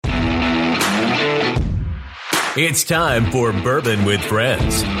It's time for Bourbon with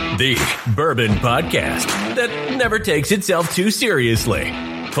Friends, the bourbon podcast that never takes itself too seriously.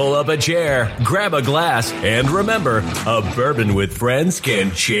 Pull up a chair, grab a glass, and remember, a bourbon with friends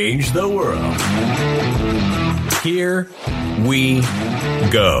can change the world. Here we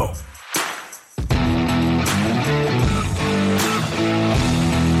go.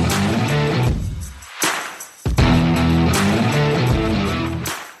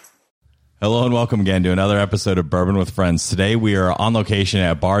 Hello and welcome again to another episode of Bourbon with Friends. Today we are on location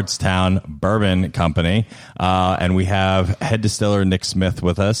at Bardstown Bourbon Company, and we have head distiller Nick Smith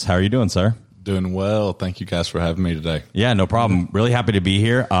with us. How are you doing, sir? Doing well. Thank you guys for having me today. Yeah, no problem. Really happy to be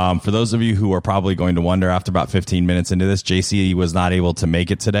here. For those of you who are probably going to wonder after about 15 minutes into this, JC was not able to make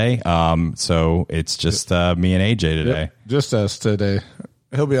it today, so it's just me and AJ today. Yep, just us today.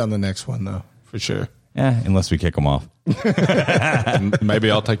 He'll be on the next one, though, for sure. Yeah, unless we kick him off. Maybe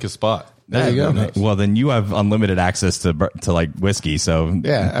I'll take his spot. There you go. Well, then you have unlimited access to like whiskey. So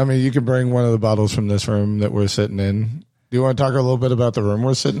yeah, I mean, you can bring one of the bottles from this room that we're sitting in. Do you want to talk a little bit about the room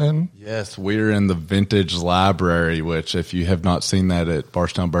we're sitting in? Yes, we're in the Vintage Library, which if you have not seen that at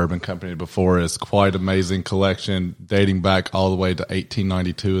Bardstown Bourbon Company before, is quite amazing collection dating back all the way to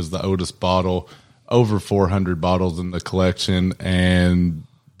 1892 is the oldest bottle. Over 400 bottles in the collection, and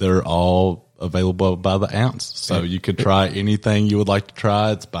they're all available by the ounce. So you could try anything you would like to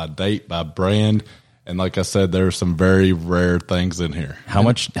try. It's by date, by brand. And like I said, there are some very rare things in here. How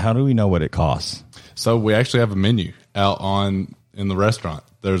do we know what it costs? So we actually have a menu out in the restaurant.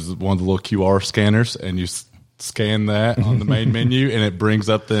 There's one of the little QR scanners, and you scan that on the main menu, and it brings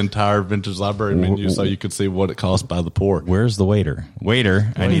up the entire Vintage Library menu so you can see what it costs by the pour. Where's the waiter?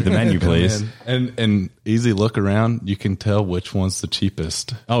 Waiter, I need the menu, please. And easy look around, you can tell which one's the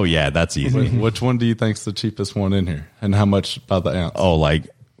cheapest. Oh, yeah, that's easy. Which one do you think's the cheapest one in here, and how much by the ounce? Oh,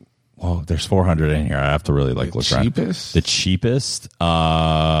 well, there's 400 in here. I have to really look around. The cheapest?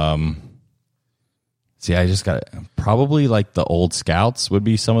 See, I just got probably like the Old Scouts would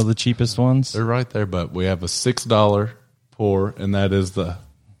be some of the cheapest ones. They're right there, but we have a $6 pour, and that is the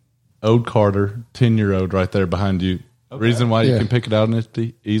Old Carter 10-year-old right there behind you. Okay. Reason why you can pick it out and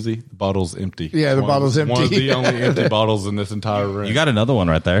it's easy, the bottle's empty. Yeah, the bottle's empty. One of the only empty bottles in this entire room. You got another one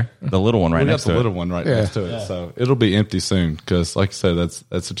right there, the little one right next to it. We got the little one right next to it, so it'll be empty soon because, like I said, that's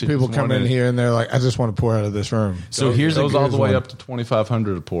the cheapest. People come in here and they're like, "I just want to pour out of this room." So here's goes all the way up to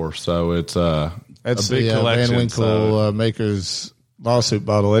 $2,500 a pour. So it's that's a big the collection. Van Winkle Maker's lawsuit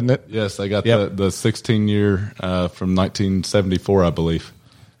bottle, isn't it? Yes, they got the 16-year from 1974, I believe.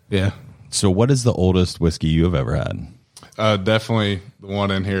 Yeah. So what is the oldest whiskey you have ever had? Definitely the one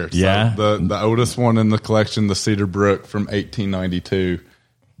in here. Yeah. So the oldest one in the collection, the Cedar Brook from 1892,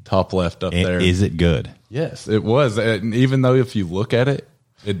 top left up there. Is it good? Yes, it was. And even though if you look at it,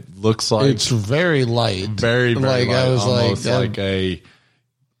 it looks like it's very light. Very, very light. I was almost like a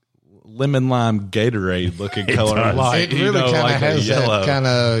lemon lime Gatorade looking color. It really kind of has that kind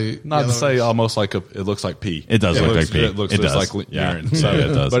of, not to say almost like it looks like pee. It does look like pee. It looks just like urine. So it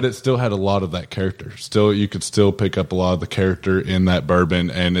does. But it still had a lot of that character. Still, you could still pick up a lot of the character in that bourbon,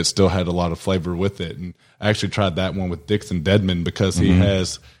 and it still had a lot of flavor with it. And I actually tried that one with Dixon Deadman because he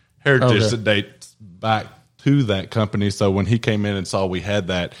has heritage that dates back to that company. So when he came in and saw we had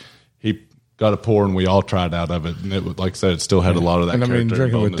that, he got a pour, and we all tried out of it. And it, like I said, it still had a lot of that character. And I mean,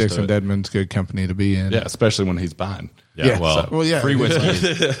 drinking with Dixon Deadman's good company to be in. Yeah, especially when he's buying. Yeah, free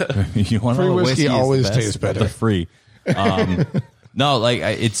whiskey. You want free whiskey always tastes better. better. Free. No, like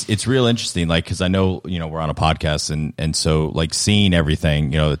it's real interesting. Like, because I know we're on a podcast, and so like seeing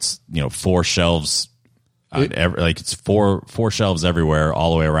everything. It's 4 shelves. It's four shelves everywhere,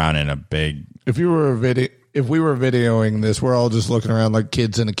 all the way around in a big. If we were videoing this, we're all just looking around like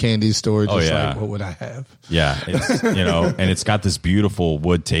kids in a candy store, just like, what would I have? Yeah, it's, and it's got this beautiful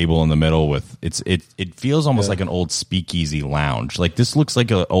wood table in the middle with it feels almost like an old speakeasy lounge. Like this looks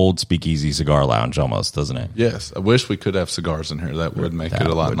like an old speakeasy cigar lounge almost, doesn't it? Yes, I wish we could have cigars in here. That would make it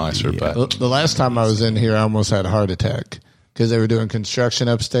a lot nicer. But the last time I was in here, I almost had a heart attack because they were doing construction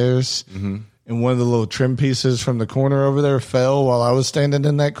upstairs. Mm-hmm. And one of the little trim pieces from the corner over there fell while I was standing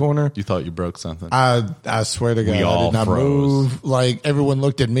in that corner. You thought you broke something? I swear to God, I did not move. Like everyone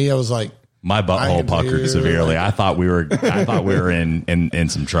looked at me. I was like, my butthole puckered severely. I thought we were in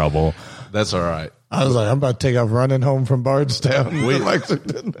some trouble. That's all right. I was like, I'm about to take off running home from Bardstown.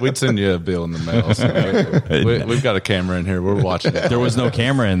 We'd send you a bill in the mail. So we've got a camera in here. We're watching it. There was no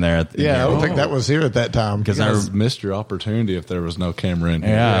camera in there. I don't think that was here at that time. Because I missed your opportunity if there was no camera in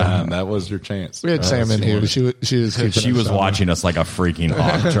here. Yeah. And that was your chance. We had Sam in here. She was watching us like a freaking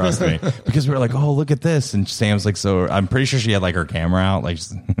hawk, trust me. Because we were like, oh, look at this. And Sam's like, so I'm pretty sure she had like her camera out. Like,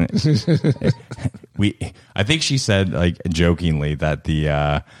 I think she said, like, jokingly that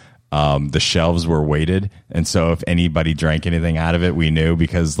the shelves were weighted, and so if anybody drank anything out of it, we knew,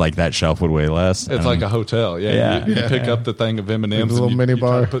 because like that shelf would weigh less. It's like a hotel. Yeah. You pick up the thing of M&Ms, a little and mini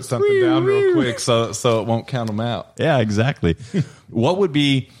bar. try to put something down real quick so it won't count them out. Yeah, exactly. What would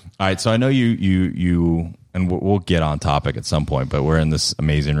be, all right, so I know you and we'll get on topic at some point, but we're in this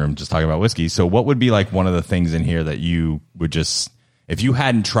amazing room just talking about whiskey. So what would be like one of the things in here that you would just, if you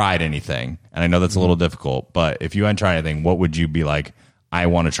hadn't tried anything, and I know that's a little difficult, but if you hadn't tried anything, what would you be like, I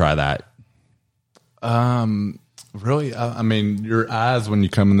want to try that? Really, I mean, your eyes when you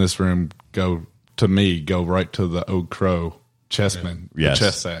come in this room go right to the Oak Crow chessman, Yes. the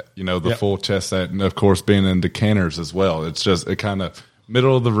chess set, the full chess set. And of course, being in decanters as well. It's just, it kind of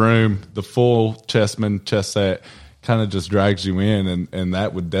middle of the room, the full chessman chess set kind of just drags you in. And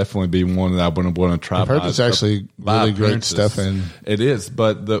that would definitely be one that I would want to try. I've heard there's actually really great stuff in. It is,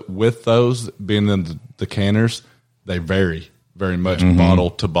 but with those being in the decanters, they vary very much bottle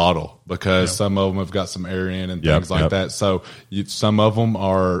to bottle, because some of them have got some air in and things like that. So some of them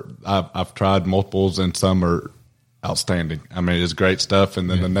are, I've tried multiples, and some are outstanding. I mean, it's great stuff. And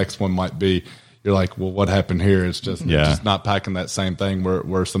then the next one might be, you're like, well, what happened here? It's just not packing that same thing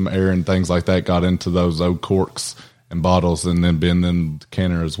where some air and things like that got into those old corks and bottles, and then being in the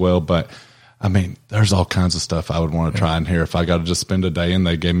canner as well. But I mean, there's all kinds of stuff I would want to try in here. If I got to just spend a day and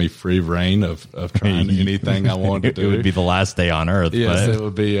they gave me free reign of trying anything I wanted to do. It would be the last day on earth. Yes, but it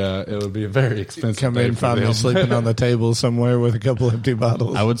would be a very expensive Come day in, for find me them. sleeping on the table somewhere with a couple empty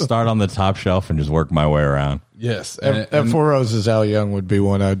bottles. I would start on the top shelf and just work my way around. Yes. At Four Roses, Al Young would be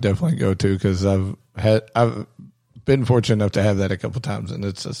one I'd definitely go to, because I've been fortunate enough to have that a couple times, and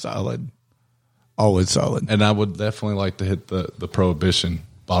it's always solid. And I would definitely like to hit the Prohibition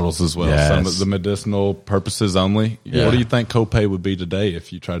bottles as well. Yes. Some of the medicinal purposes only. Yeah. What do you think copay would be today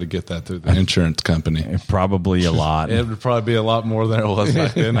if you try to get that through the insurance company? Probably a lot. It would probably be a lot more than it was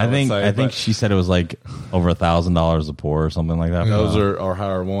back then. I would think say, she said it was like over $1,000 a pour or something like that. those are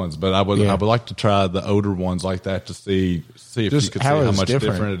higher ones, but I would like to try the older ones like that to see if Just you could see how how it's much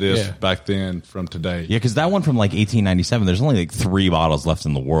different it is Yeah. back then from today. Yeah, because that one from like 1897, there's only like 3 bottles left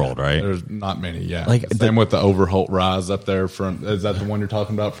in the world, right? There's not many. Yeah, Like same with the Overholt Rise up there. Is that the one you're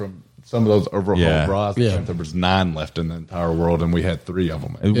talking about from? Some of those Overholt Yeah. Rise, I think there was 9 left in the entire world, and we had 3 of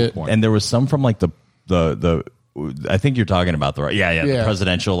them at one point. And there was some from like the I think you're talking about the the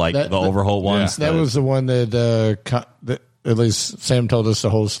presidential, like the Overholt ones. That was the one that at least Sam told us the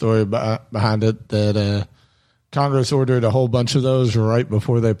whole story behind it, that Congress ordered a whole bunch of those right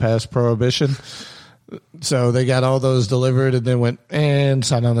before they passed Prohibition. So they got all those delivered and then went and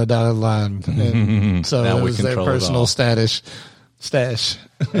signed on the dotted line. And so Now that we was their control it personal all. stash.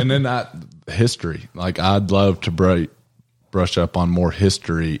 And then history. Like, I'd love to brush up on more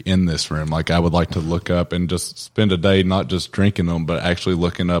history in this room. Like, I would like to look up and just spend a day not just drinking them, but actually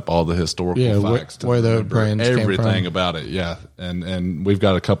looking up all the historical facts to where the remember brands came everything from. about it. Yeah, and we've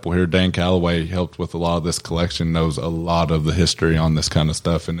got a couple here. Dan Calloway helped with a lot of this collection. Knows a lot of the history on this kind of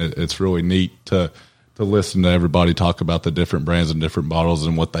stuff, and it's really neat to listen to everybody talk about the different brands and different bottles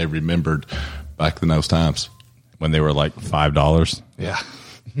and what they remembered back in those times when they were like $5. Yeah.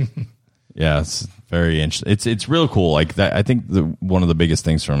 Yeah, it's very interesting. It's real cool. Like that, I think one of the biggest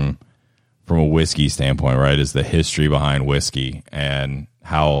things from a whiskey standpoint, right, is the history behind whiskey and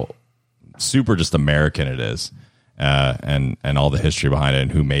how super just American it is, and all the history behind it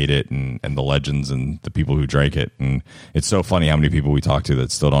and who made it and the legends and the people who drank it. And it's so funny how many people we talk to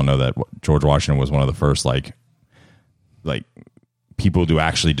that still don't know that George Washington was one of the first like people to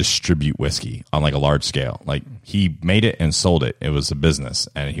actually distribute whiskey on like a large scale. Like, he made it and sold it. It was a business,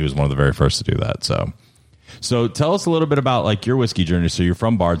 and he was one of the very first to do that. So tell us a little bit about like your whiskey journey. So you're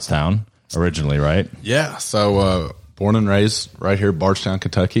from Bardstown originally, right? Yeah. So born and raised right here, Bardstown,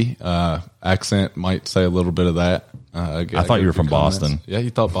 Kentucky. Accent might say a little bit of that. I thought you were from Boston. Yeah, you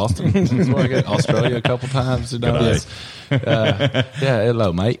thought Boston. That's where I get Australia a couple times. Good Yeah,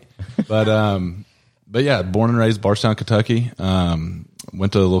 hello, mate. But yeah, born and raised Bardstown, Kentucky.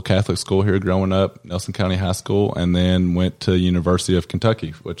 Went to a little Catholic school here growing up, Nelson County High School, and then went to University of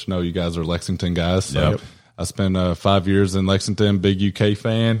Kentucky, which I know you guys are Lexington guys. So Yep. I spent 5 years in Lexington, big UK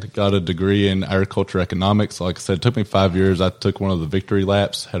fan, got a degree in agriculture economics. Like I said, it took me 5 years. I took one of the victory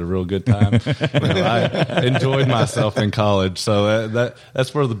laps, had a real good time. I enjoyed myself in college. So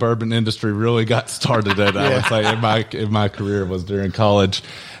that's where the bourbon industry really got started at, I would say, in my career was during college.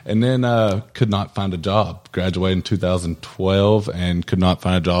 And then could not find a job. Graduated in 2012 and could not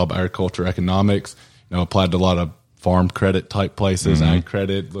find a job, agriculture economics. Applied to a lot of farm credit type places, ag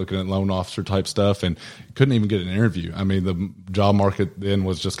credit, looking at loan officer type stuff, and couldn't even get an interview. I mean, the job market then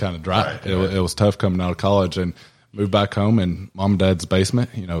was just kind of dry. It was tough coming out of college, and moved back home in mom and dad's basement.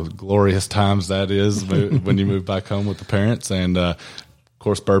 Glorious times that is when you move back home with the parents. And of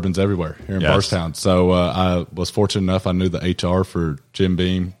course, bourbon's everywhere here in Bardstown. So I was fortunate enough. I knew the HR for Jim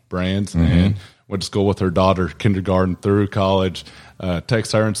Beam Brands and went to school with her daughter, kindergarten through college.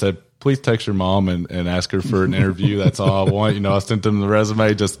 Text her and said, please text your mom and ask her for an interview. That's all I want. I sent them the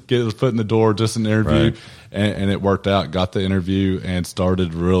resume, just get his foot in the door, just an interview. Right. And it worked out. Got the interview and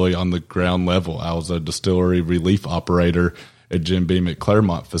started really on the ground level. I was a distillery relief operator at Jim Beam at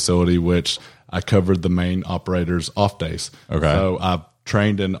Claremont facility, which I covered the main operators off days. Okay. So I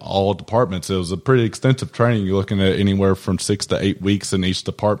trained in all departments. It was a pretty extensive training. You're looking at anywhere from 6 to 8 weeks in each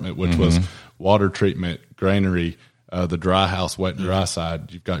department, which was water treatment, granary, the dry house, wet and dry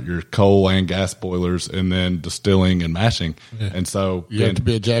side. You've got your coal and gas boilers, and then distilling and mashing. Yeah. And so you have to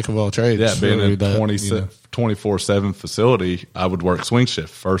be a jack of all trades. Yeah, being a 24/7 facility, I would work swing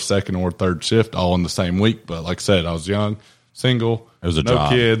shift, first, second, or third shift, all in the same week. But like I said, I was young, single, it was no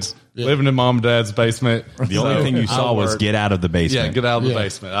job. Kids, living in mom and dad's basement. The only thing you saw was get out of the basement. Yeah, get out of the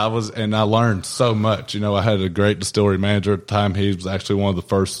basement. I learned so much. I had a great distillery manager at the time. He was actually one of the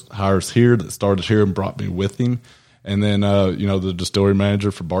first hires here that started here and brought me with him. And then, the distillery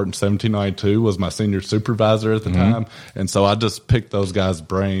manager for Barton 1792 was my senior supervisor at the time. And so I just picked those guys'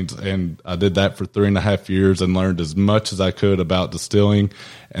 brains, and I did that for 3.5 years and learned as much as I could about distilling.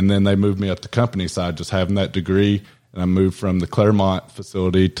 And then they moved me up the company side, just having that degree. And I moved from the Claremont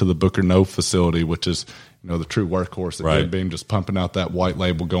facility to the Booker Noe facility, which is, the true workhorse at Jim Beam, just pumping out that white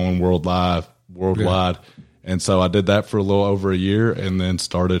label, going worldwide. Yeah. And so I did that for a little over a year, and then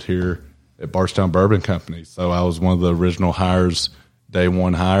started here at Bardstown Bourbon Company. So I was one of the original hires, day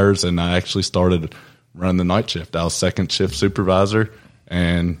one hires, and I actually started running the night shift. I was second shift supervisor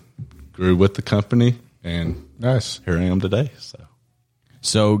and grew with the company, and here I am today.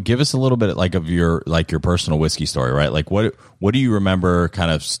 So give us a little bit of your personal whiskey story, right? Like what do you remember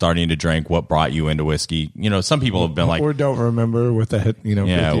kind of starting to drink? What brought you into whiskey? Some people have been like, or don't remember with the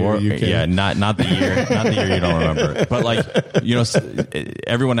not the year you don't remember. But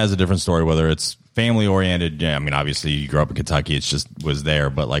everyone has a different story, whether it's family oriented. Yeah, I mean, obviously you grew up in Kentucky, it's just was there.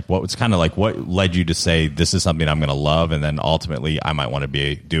 But what led you to say this is something I'm going to love, and then ultimately I might want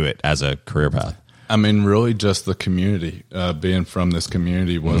to do it as a career path? I mean, really just the community, being from this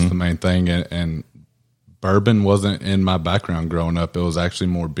community was the main thing. And bourbon wasn't in my background growing up. It was actually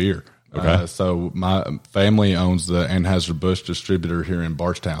more beer. Okay. So my family owns the Anheuser-Busch distributor here in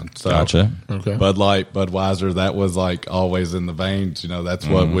Bardstown. So gotcha. Okay. Bud Light, Budweiser, that was always in the veins. That's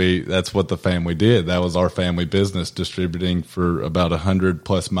what the family did. That was our family business, distributing for about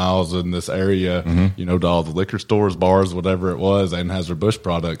 100+ miles in this area, to all the liquor stores, bars, whatever it was, Anheuser-Busch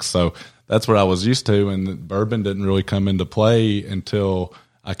products. So that's what I was used to. And bourbon didn't really come into play until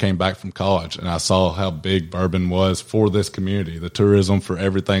I came back from college, and I saw how big bourbon was for this community, the tourism, for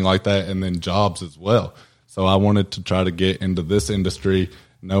everything like that, and then jobs as well. So I wanted to try to get into this industry,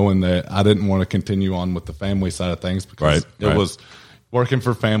 knowing that I didn't want to continue on with the family side of things, because it was working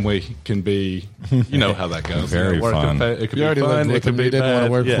for family can be, how that goes. Very fun. It could be fun. It could be didn't bad. want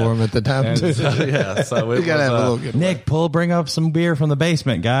to work for him at the time. So you gotta have a little good Nick, bring up some beer from the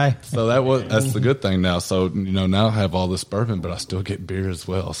basement, guy. So that's the good thing now. So now I have all this bourbon, but I still get beer as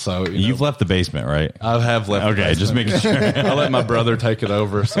well. So you've left the basement, right? I have left. Okay, just making sure. I let my brother take it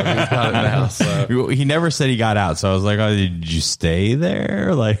over, so he's got it now. So. He never said he got out, so I was like, "Oh, did you stay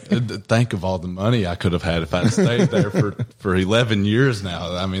there?" Think of all the money I could have had if I'd stayed there for 11 years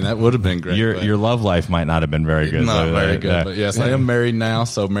now. I mean, that would have been great. Your love life might not have been very good. Not very good, but yes, I am married now.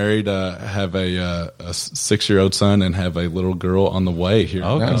 So married, have a 6-year-old son and have a little girl on the way here.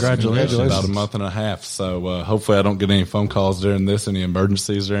 Oh, congratulations! About a month and a half. So hopefully I don't get any phone calls during this, any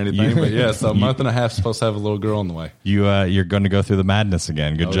emergencies or anything. But yeah, so a month and a half, supposed to have a little girl on the way. You're going to go through the madness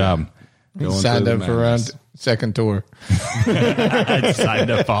again. Good job. Yeah. Signed up for around second tour. I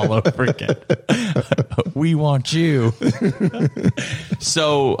signed up all over again. We want you.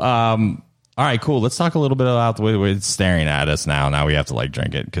 So, all right, cool. Let's talk a little bit about the way it's staring at us now. Now we have to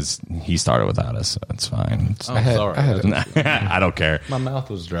drink it because he started without us. So it's fine. Sorry. I don't care. My mouth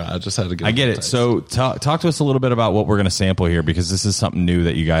was dry. I just had to get. I get it. Taste. So talk to us a little bit about what we're going to sample here, because this is something new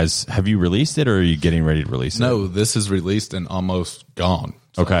that you guys have. You released it, or are you getting ready to release it? No, this is released and almost gone.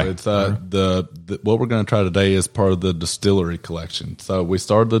 So Okay. it's the what we're going to try today is part of the distillery collection. So we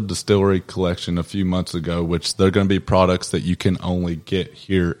started the distillery collection a few months ago, which they're going to be products that you can only get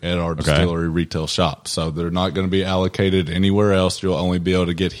here at our distillery retail shop. So they're not going to be allocated anywhere else. You'll only be able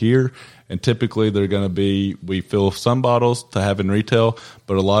to get here. And typically they're going to be, we fill some bottles to have in retail,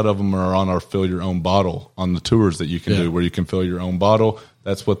 but a lot of them are on our fill your own bottle on the tours that you can do, where you can fill your own bottle.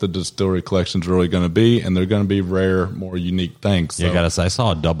 That's what the distillery collection is really going to be, and they're going to be rare, more unique things. So, I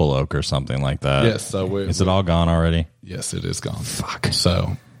saw a double oak or something like that. Yes. So is it all gone already? Yes, it is gone. Fuck.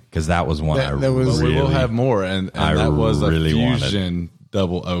 So Because that was one I really... we will have more, and that was a really fusion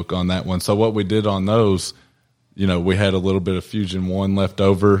double oak on that one. So what we did on those, we had a little bit of Fusion 1 left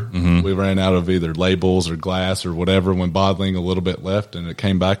over. Mm-hmm. We ran out of either labels or glass or whatever when bottling, a little bit left, and it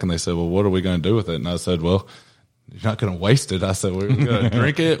came back and they said, well, what are we going to do with it? And I said, well, you're not going to waste it. I said, we're going to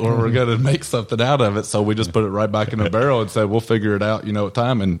drink it or we're going to make something out of it. So we just put it right back in a barrel and said, we'll figure it out, at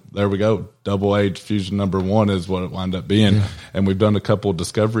time. And there we go. Double aged Fusion number 1 is what it wound up being. Yeah. And we've done a couple of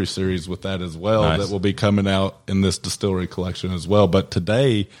discovery series with that as well. Nice. That will be coming out in this distillery collection as well. But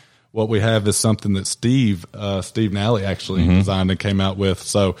today, what we have is something that Steve Nally actually designed and came out with.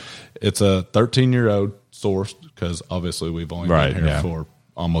 So it's a 13-year-old sourced, because obviously we've only been here for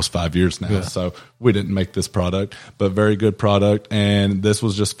almost 5 years now. Yeah. So we didn't make this product, but very good product. And this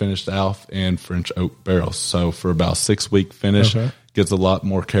was just finished off in French oak barrels. So for about 6-week finish, gets a lot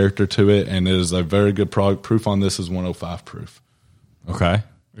more character to it. And it is a very good product. Proof on this is 105 proof. Okay.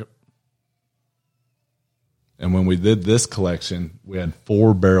 Yep. And when we did this collection, we had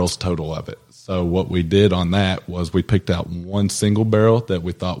 4 barrels total of it. So what we did on that was we picked out one single barrel that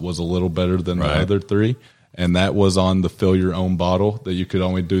we thought was a little better than the other 3. And that was on the fill your own bottle, that you could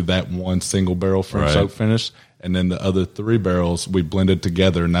only do that one single barrel French oak finish. And then the other 3 barrels we blended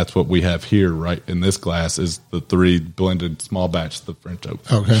together, and that's what we have here right in this glass is the 3 blended small batch, the French oak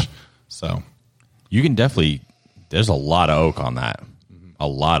finish. Okay. So you can definitely, there's a lot of oak on that. A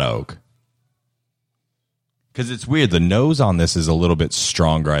lot of oak. Because it's weird. The nose on this is a little bit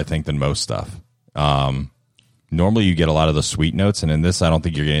stronger, I think, than most stuff. Normally you get a lot of the sweet notes, and in this I don't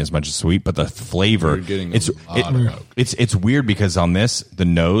think you're getting as much as sweet, but the flavor, it's weird because on this, the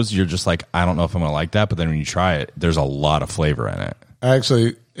nose, you're just like, I don't know if I'm going to like that, but then when you try it, there's a lot of flavor in it.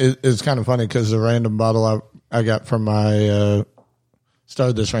 Actually, it's kind of funny because the random bottle I got from my,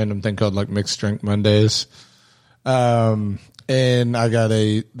 started this random thing called like Mixed Drink Mondays. And I got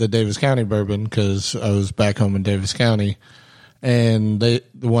the Davis County bourbon because I was back home in Davis County. And the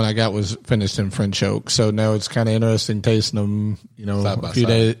one I got was finished in French oak. So now it's kind of interesting tasting them, a few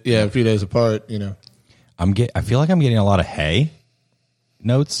days apart, I feel like I'm getting a lot of hay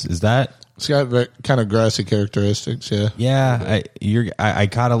notes. Is that? It's got kind of grassy characteristics, yeah. Yeah, I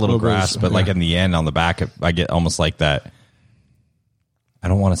caught a little grass, but like in the end on the back, I get almost like that. I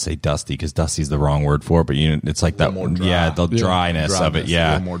don't want to say dusty because dusty's the wrong word for it, but it's like that. The dryness of it, a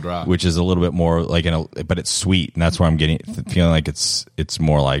little more dry, which is a little bit more like but it's sweet, and that's where I'm feeling like it's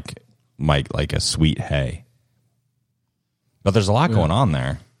more like a sweet hay. But there's a lot going on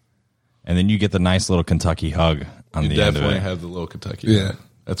there, and then you get the nice little Kentucky hug on the end of it. Definitely have the little Kentucky hug.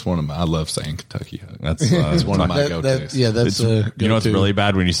 That's one of my. I love saying Kentucky hug. That's one of my go-tos. That's what's really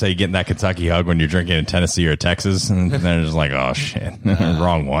bad when you say getting that Kentucky hug when you're drinking in Tennessee or Texas, and then it's like, oh shit,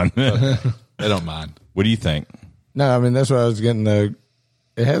 wrong one. They don't mind. What do you think? No, I mean that's what I was getting. It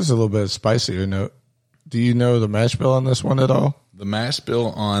has a little bit of spicier note. Do you know the mash bill on this one at all? The mash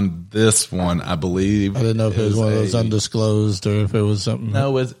bill on this one, I believe. I didn't know if it was one of those undisclosed or if it was something.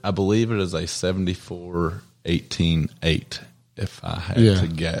 No, I believe it is a 74-18-8. If I had to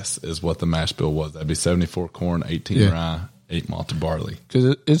guess, is what the mash bill was. That'd be 74 corn, 18 rye, 8 malted barley.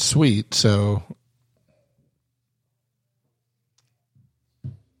 Because it's sweet, so.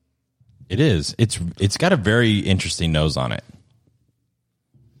 It is. It's got a very interesting nose on it.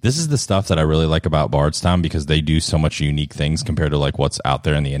 This is the stuff that I really like about Bardstown because they do so much unique things compared to like what's out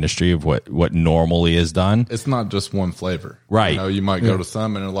there in the industry of what normally is done. It's not just one flavor. Right. You might go to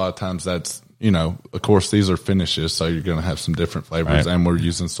some, and a lot of times that's, of course, these are finishes, so you're going to have some different flavors, and we're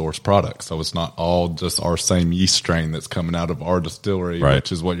using source products. So it's not all just our same yeast strain that's coming out of our distillery,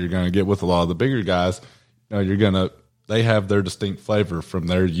 which is what you're going to get with a lot of the bigger guys. They have their distinct flavor from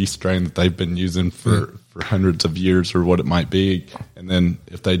their yeast strain that they've been using for hundreds of years or what it might be. And then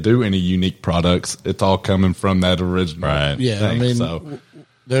if they do any unique products, it's all coming from that original thing. I mean, so.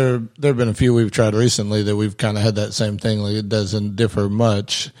 There have been a few we've tried recently that we've kind of had that same thing. Like it doesn't differ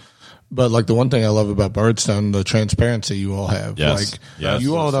much. But like the one thing I love about Bardstown, the transparency you all have. Yes.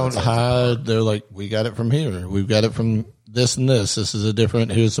 You all don't hide. They're like, we got it from here. We've got it from this and this. This is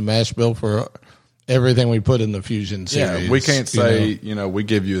here's the mash bill for everything we put in the Fusion series. Yeah, we can't say, we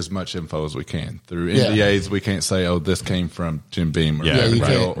give you as much info as we can. Through NDAs, we can't say, this came from Jim Beam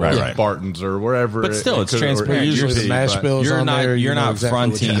or Barton's or wherever. But still, it's transparent. Usually the mash bills you're on not, there. You're not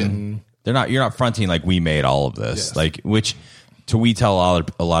fronting. You're not fronting like we made all of this. Yes. We tell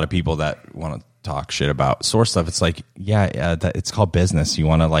a lot of people that want to talk shit about source stuff. It's like, that it's called business. You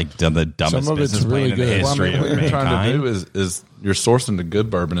want to do the dumbest business plan in the history of mankind. What you're trying to do is you're sourcing the good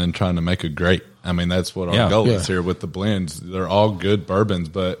bourbon and trying to make it great. I mean, that's what our goal is here with the blends. They're all good bourbons,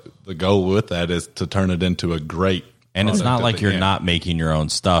 but the goal with that is to turn it into a great. And it's not like you're not making your own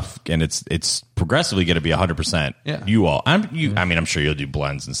stuff, and it's progressively going to be 100%. Yeah. You all, I'm sure you'll do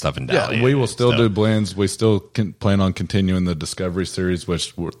blends and stuff in Dahlia. Yeah, we will still do blends. We still plan on continuing the Discovery series,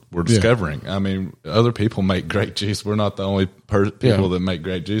 which we're discovering. I mean, other people make great juice. We're not the only people that make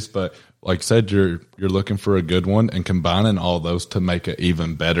great juice, but like I said, you're looking for a good one and combining all those to make an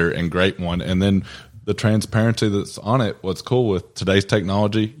even better and great one, and then. The transparency that's on it, what's cool with today's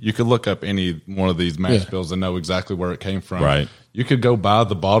technology, you could look up any one of these mash bills and know exactly where it came from. Right. You could go buy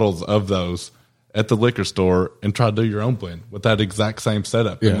the bottles of those at the liquor store and try to do your own blend with that exact same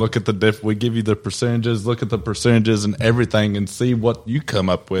setup. And look at the we give you the percentages, look at the percentages and everything and see what you come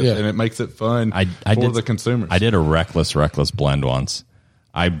up with. And it makes it fun for the consumers. I did a reckless blend once.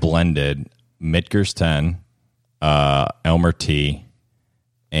 I blended Mitger's 10, Elmer T,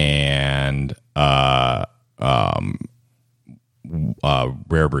 and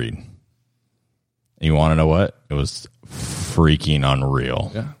rare breed. You want to know what? It was freaking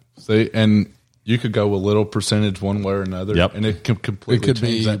unreal. Yeah. See, and you could go a little percentage one way or another, and it can completely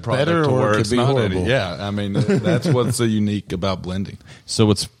change that product better to where or it it's could be not horrible. any. Yeah, I mean that's what's so unique about blending. So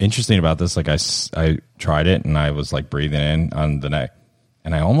what's interesting about this? Like I tried it and I was like breathing in on the neck,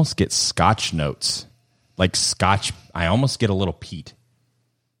 and I almost get Scotch notes, like Scotch. I almost get a little peat.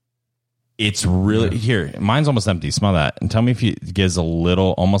 It's really here. Mine's almost empty. Smell that and tell me if it gives a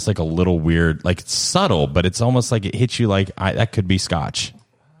little, almost like a little weird, like it's subtle, but it's almost like it hits you like that could be Scotch.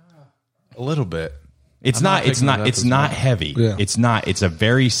 A little bit. It's not heavy. Yeah. It's not. It's a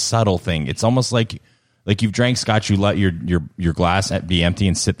very subtle thing. It's almost like you've drank Scotch. You let your glass be empty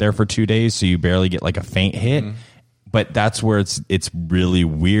and sit there for 2 days, so you barely get like a faint hit. Mm-hmm. But that's where it's really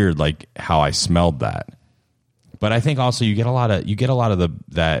weird, like how I smelled that. But I think also you get a lot of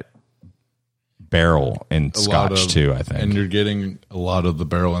that barrel in Scotch too, I think. And you're getting a lot of the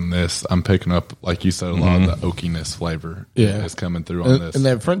barrel in this. I'm picking up, like you said, a lot of the oakiness flavor is coming through on this. And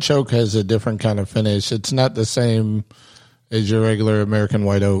that French oak has a different kind of finish. It's not the same as your regular American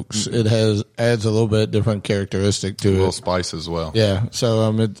white oaks. It adds a little bit different characteristic to it. A little spice as well. Yeah. So I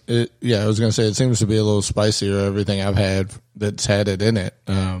was going to say it seems to be a little spicier, everything I've had that's had it in it.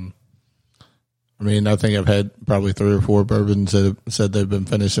 I think I've had probably 3 or 4 bourbons that have said they've been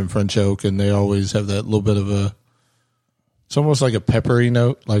finished in French oak, and they always have that little bit of it's almost like a peppery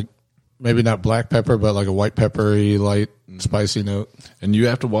note, like maybe not black pepper, but like a white peppery, light, spicy note. And you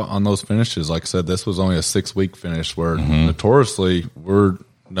have to watch on those finishes. Like I said, this was only a 6-week finish where notoriously we're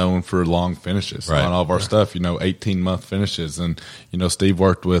known for long finishes on all of our stuff, 18-month finishes. And, Steve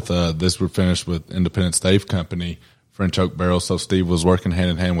worked with, this were finished with Independent Stave Company, French oak barrels. So Steve was working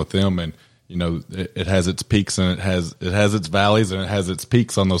hand in hand with them, and it has its peaks and it has its valleys and it has its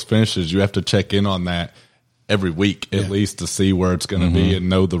peaks on those finishes. You have to check in on that every week at least to see where it's going to be and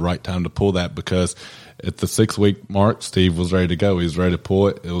know the right time to pull that, because at the 6-week mark, Steve was ready to go. He was ready to pull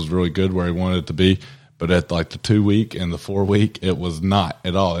it. It was really good where he wanted it to be. But at like the 2-week and the 4-week, it was not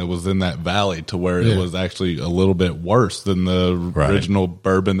at all. It was in that valley to where it was actually a little bit worse than the original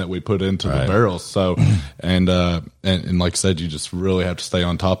bourbon that we put into the barrels. So, and like I said, you just really have to stay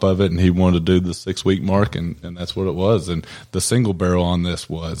on top of it. And he wanted to do the 6-week mark, and that's what it was. And the single barrel on this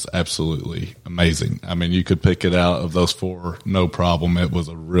was absolutely amazing. I mean, you could pick it out of those 4, no problem. It was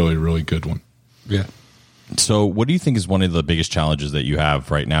a really, really good one. Yeah. So what do you think is one of the biggest challenges that you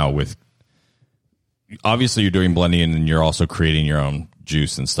have right now with, obviously you're doing blending and you're also creating your own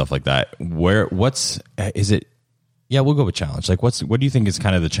juice and stuff like that. We'll go with challenge. Like what do you think is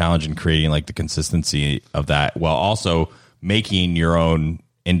kind of the challenge in creating like the consistency of that while also making your own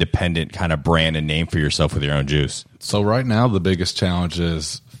independent kind of brand and name for yourself with your own juice? So right now the biggest challenge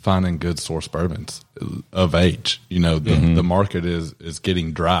is finding good source bourbons of age. The market is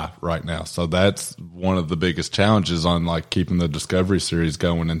getting dry right now. So that's one of the biggest challenges on like keeping the Discovery series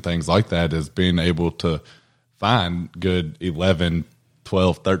going and things like that, is being able to find good 11,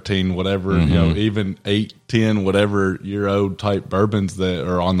 12, 13, whatever, even 8, 10, whatever year-old type bourbons that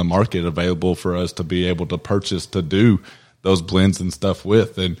are on the market available for us to be able to purchase to do those blends and stuff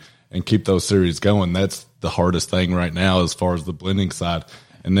with and keep those series going. That's the hardest thing right now as far as the blending side.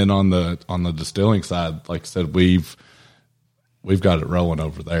 And then on the distilling side, like I said, we've got it rolling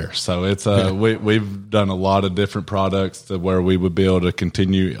over there. So it's we've done a lot of different products to where we would be able to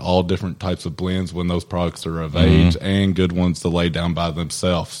continue all different types of blends when those products are of age, and good ones to lay down by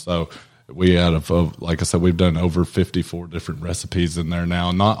themselves. So we like I said, we've done over 54 different recipes in there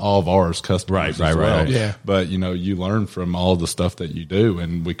now. Not all of ours customers as well. Yeah. But you learn from all the stuff that you do,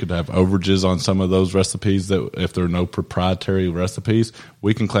 and we could have overages on some of those recipes that if there are no proprietary recipes,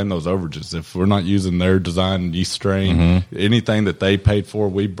 we can claim those overages. If we're not using their design yeast strain, anything that they paid for,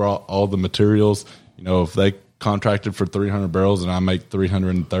 we brought all the materials. If they contracted for 300 barrels and I make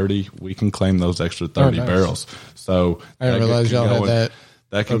 330, we can claim those extra 30 barrels. So I didn't realize y'all had that.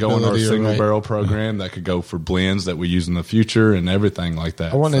 That can go in our single barrel program. That could go for blends that we use in the future and everything like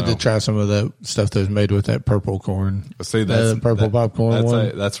that. I wanted to try some of the stuff that's made with that purple corn. See, that's purple popcorn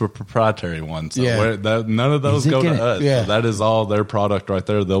one. That's a proprietary one. So Yeah. none of those go to us. Yeah. So that is all their product right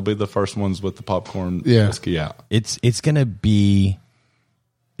there. They'll be the first ones with the popcorn Yeah. whiskey out. It's going to be,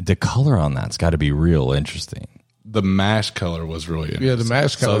 the color on that's got to be real interesting. The mash color was really interesting. Yeah, the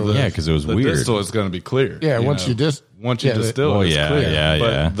mash color was- Yeah, because it was the weird. distillate is going to be clear. Yeah, once you distill it's clear. Yeah.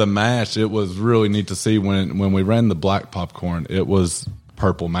 But the mash, it was really neat to see when we ran the black popcorn. It was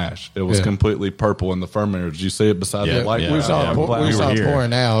purple mash. It was completely purple in the fermenter. Did you see it beside the white? We saw it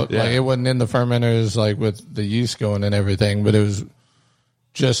pouring out. Yeah. Like it wasn't in the fermenters, like with the yeast going and everything, but it was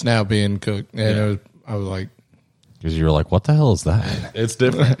just now being cooked. And I was like, Because you were like, what the hell is that? It's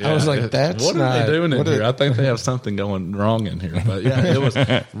different. I was like, that's what are they doing in here? I think they have something going wrong in here. But yeah, it was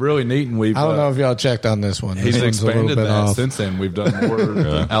really neat. And I don't know if y'all checked on this one. He's This one's a little expanded bit that off. since then. We've done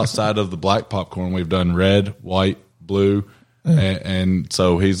more outside of the black popcorn. We've done red, white, blue. And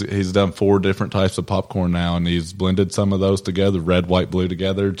so he's done 4 different types of popcorn now, and he's blended some of those together, red, white, blue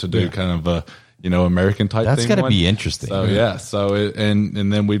together to do kind of a American type. That's got to be interesting. So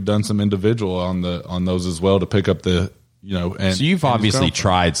and then we've done some individual on those as well to pick up the And so you've obviously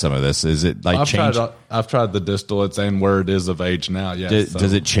tried some of this. Is it like I've tried the distillates and where it is of age now. Yes.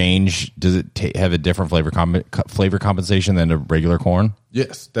 Does it change? Does it have a different flavor compensation than a regular corn?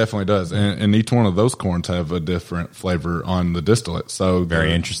 Yes, definitely does. And each one of those corns have a different flavor on the distillate. So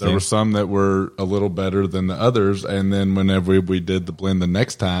very interesting. There were some that were a little better than the others. And then whenever we did the blend the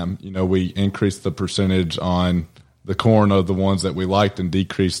next time, we increased the percentage on the corn of the ones that we liked and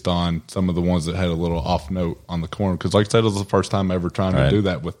decreased on some of the ones that had a little off note on the corn. Because like I said, it was the first time ever trying to do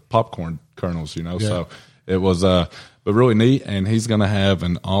that with popcorn kernels, So it was but really neat. And he's going to have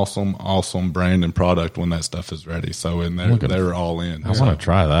an awesome brand and product when that stuff is ready. So they're all in. I want to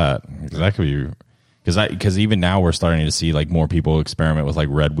try that. That could be, because even now we're starting to see like more people experiment with like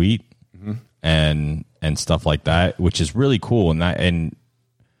red wheat and stuff like that, which is really cool. And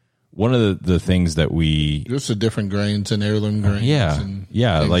one of the things that just the different grains and heirloom grains, and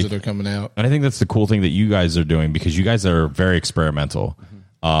things like that are coming out. And I think that's the cool thing that you guys are doing, because you guys are very experimental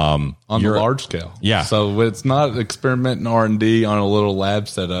on the large scale. Yeah, so it's not experimenting R&D on a little lab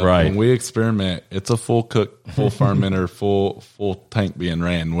setup. Right. When we experiment, it's a full cook, full fermenter, full tank being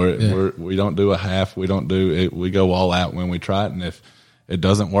ran. We don't do a half. We don't do it. We go all out when we try it, and if it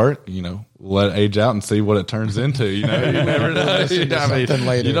doesn't work, we'll let it age out and see what it turns into. You never know.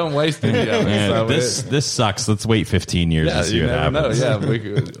 You don't waste any of it. So this sucks. Let's wait 15 years to see what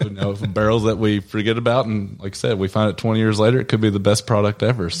happens. We barrels that we forget about, and like I said, we find it 20 years later, it could be the best product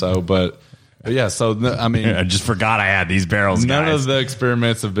ever. So, but yeah. So I mean, I just forgot I had these barrels. None guys. of the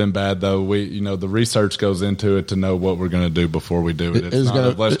experiments have been bad, though. The research goes into it to know what we're going to do before we do it.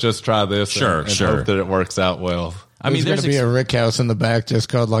 Let's just try this. And hope that it works out well. I mean, there's going to be a rick house in the back just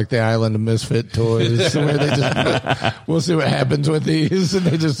called like the Island of Misfit Toys, where they just we'll see what happens with these, and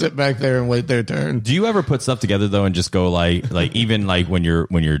they just sit back there and wait their turn. Do you ever put stuff together though and just go like even like when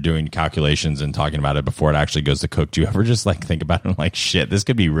you're doing calculations and talking about it before it actually goes to cook? Do you ever just like think about it and like, shit, this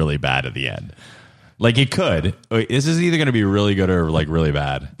could be really bad at the end? Like it could. This is either going to be really good or like really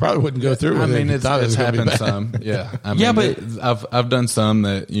bad. Probably wouldn't go through. It's happened some. Yeah. But I've done some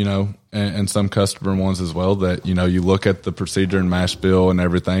that and some customer ones as well that you look at the procedure and mash bill and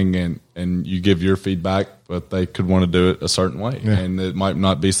everything and you give your feedback, but they could want to do it a certain way, and it might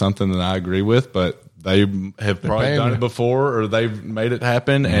not be something that I agree with, but they have probably done it before, or they've made it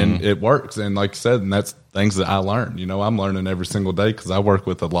happen, and it works. And like I said, and that's things that I learned. I'm learning every single day because I work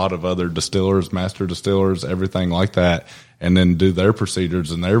with a lot of other distillers, master distillers, everything like that, and then do their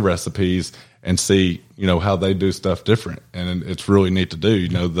procedures and their recipes. and see, how they do stuff different. And it's really neat to do.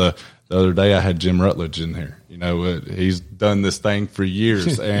 The other day I had Jim Rutledge in here. He's done this thing for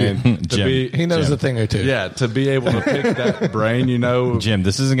years, and he knows a thing or two. Yeah, to be able to pick that brain, Jim,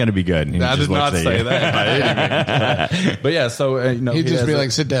 this isn't going to be good. I did not say that by any means. But yeah, so he'd just be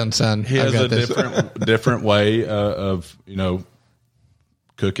like, "Sit down, son." He has a different way of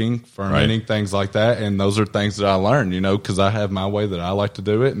cooking, fermenting, things like that, and those are things that I learned, because I have my way that I like to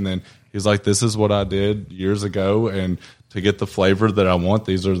do it, and then he's like, "This is what I did years ago, and to get the flavor that I want,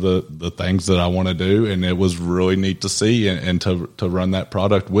 these are the things that I want to do." And it was really neat to see and to run that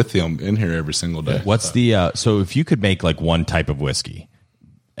product with him in here every single day. What's so if you could make like one type of whiskey,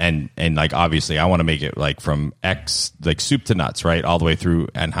 and like obviously I want to make it like from X, like soup to nuts, right, all the way through,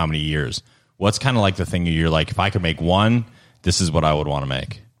 and how many years? What's kind of like the thing you're like, if I could make one, this is what I would want to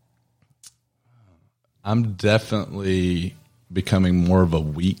make? I'm definitely becoming more of a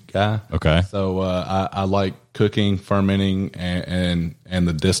wheat guy. Okay. So I like cooking, fermenting, and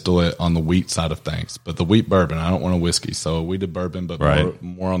the distillate on the wheat side of things. But the wheat bourbon, I don't want a whiskey. So we did bourbon, but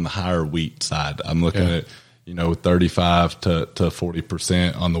more on the higher wheat side. I'm looking at 35 to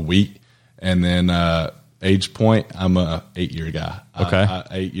 40% on the wheat, and then age point, I'm a 8-year guy. Okay.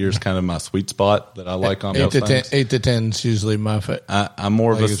 8 years kind of my sweet spot that I like on those things. 8 to 10 is usually my favorite. I'm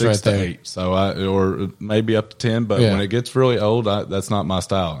more of a 6 to 8, so or maybe up to 10. But when it gets really old, that's not my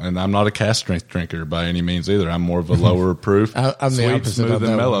style, and I'm not a cast strength drinker by any means either. I'm more of a lower proof, I'm sweet, the opposite smooth, of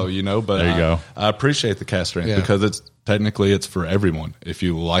and that mellow. one. But there you go. I appreciate the cast strength because it's technically it's for everyone. If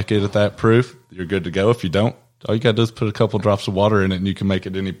you like it at that proof, you're good to go. If you don't, all you got to do is put a couple drops of water in it, and you can make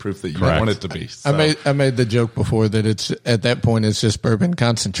it any proof that you want it to be. So. I made the joke before that it's at that point it's just bourbon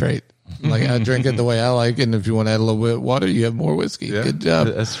concentrate. Like I drink it the way I like, and if you want to add a little bit of water, you have more whiskey. Yeah, good job.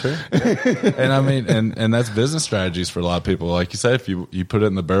 That's true. And I mean, and that's business strategies for a lot of people. Like you say, if you put it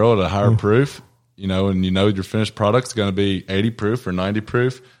in the barrel at a higher proof, and your finished product's going to be 80 proof or 90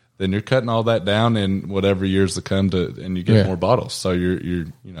 proof, then you're cutting all that down in whatever years to come and you get more bottles. So you're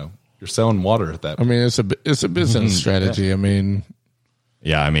selling water at that point. I mean, it's a business strategy.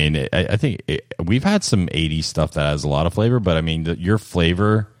 Yeah. I mean, I think we've had some 80 stuff that has a lot of flavor, but I mean, your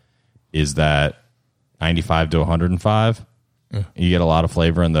flavor is that 95 to 105. Yeah. You get a lot of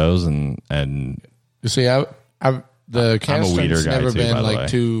flavor in those, and you see, the casting's never been like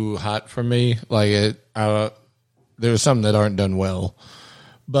too hot for me. Like there's some that aren't done well,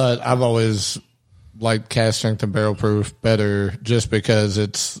 but I've always liked cast strength and barrel proof better, just because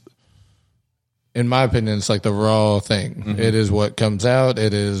it's, in my opinion, it's like the raw thing. Mm-hmm. It is what comes out.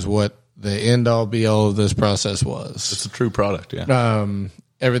 It is what the end all be all of this process was. It's a true product, yeah.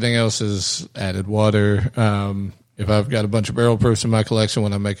 Everything else is added water. If I've got a bunch of barrel proofs in my collection,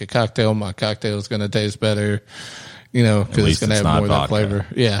 when I make a cocktail, my cocktail is going to taste better, because it's going to have more of that flavor.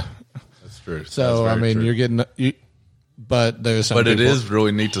 Yeah. That's true. So, I mean, you're getting, but there's some it is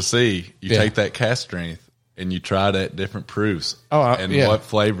really neat to see. You take that cast strength and you try it at different proofs, what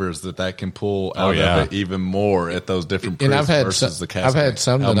flavors that can pull out of it even more at those different proofs. And I've had versus the cast I've had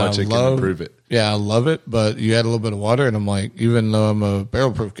some how that much I it love. can improve it. Yeah, I love it, but you add a little bit of water, and I'm like, even though I'm a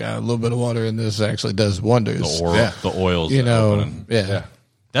barrel proof guy, a little bit of water in this actually does wonders. The oils, yeah.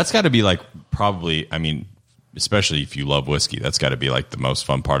 That's got to be like probably. I mean, especially if you love whiskey, that's got to be like the most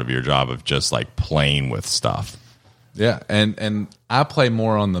fun part of your job, of just like playing with stuff. Yeah, and I play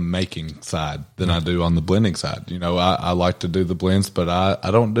more on the making side than I do on the blending side. I like to do the blends, but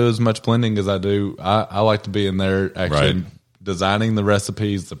I don't do as much blending as I do. I like to be in there actually designing the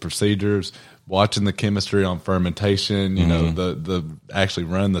recipes, the procedures, watching the chemistry on fermentation, the actually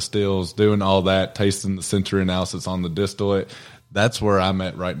running the stills, doing all that, tasting the sensory analysis on the distillate. That's where I'm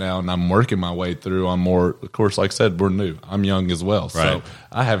at right now, and I'm working my way through on more. Of course, like I said, we're new. I'm young as well, so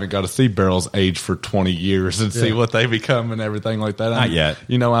I haven't got to see barrels age for 20 years and see what they become and everything like that. Not yet.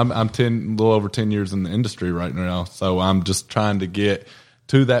 I'm a little over 10 years in the industry right now, so I'm just trying to get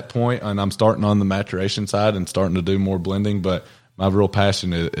to that point, and I'm starting on the maturation side and starting to do more blending, but my real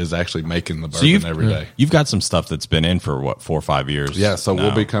passion is actually making the bourbon every day. You've got some stuff that's been in for, 4 or 5 years? Yeah, so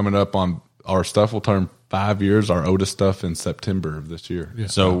we'll be coming up on our stuff will turn 5 years, our oldest stuff in September of this year. Yeah.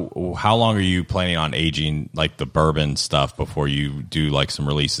 So how long are you planning on aging like the bourbon stuff before you do like some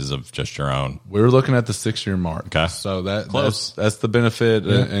releases of just your own? We're looking at the 6-year mark. Okay. So that's the benefit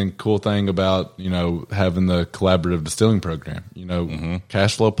and cool thing about, having the collaborative distilling program.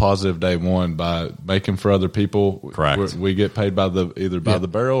 Cash flow positive day one by making for other people. Correct. We get paid by either by the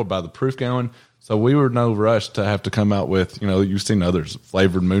barrel or by the proof gallon. So we were no rush to have to come out with, you've seen others,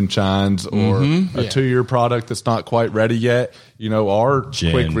 flavored moonshines or a 2-year product that's not quite ready yet. Our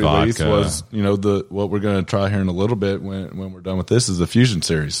Gin, quick release vodka. was, what we're going to try here in a little bit when we're done with this is the Fusion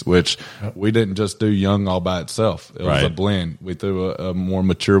series, which we didn't just do young all by itself. It was a blend. We threw a more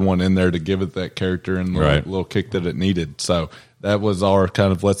mature one in there to give it that character and the little kick that it needed. So that was our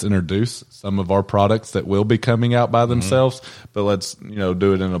kind of let's introduce some of our products that will be coming out by themselves, but let's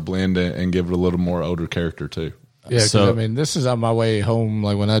do it in a blend and give it a little more older character too. Yeah, so, this is on my way home,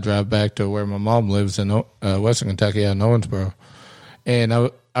 like when I drive back to where my mom lives in Western Kentucky, out in Owensboro. And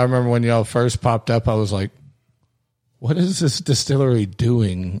I remember when y'all first popped up, I was like, what is this distillery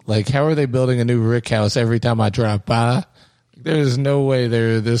doing? Like, how are they building a new rick house every time I drive by? There's no way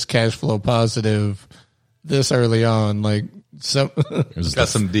they're this cash flow positive this early on. Like, it's got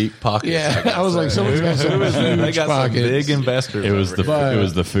some deep pockets. Yeah, I was like, someone's got some huge got pockets. Some big investors. It was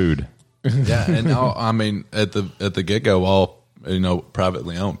the food. Yeah, and at the get go, all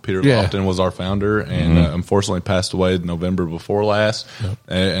privately owned. Peter Lofton was our founder, and unfortunately passed away November before last. Yep.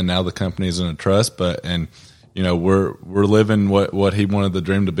 And now the company's in a trust. We're living what he wanted the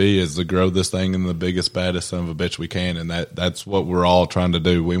dream to be, is to grow this thing in the biggest, baddest son of a bitch we can, and that's what we're all trying to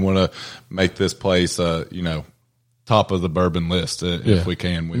do. We want to make this place, top of the bourbon list if we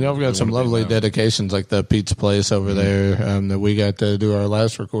can. We've got some lovely dedications, like the pizza place over there that we got to do our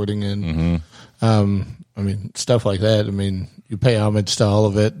last recording in. Stuff like that. You pay homage to all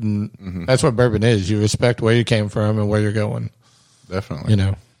of it, and that's what bourbon is. You respect where you came from and where you're going.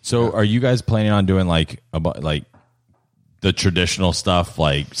 Definitely. So are you guys planning on doing like the traditional stuff,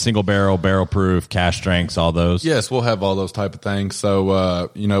 like single barrel, barrel proof, cash strengths, all those? Yes, we'll have all those type of things. So,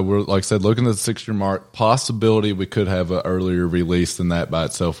 we're, like I said, looking at the 6-year mark. Possibility we could have an earlier release than that by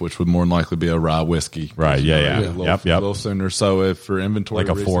itself, which would more than likely be a rye whiskey. Right, yeah. A little sooner. So if for inventory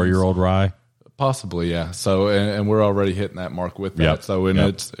like a 4-year-old rye? Possibly, yeah. So, and we're already hitting that mark with that. Yep. So,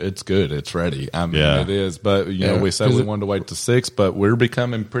 it's good. It's ready. It is. But, we said we wanted to wait to 6, but we're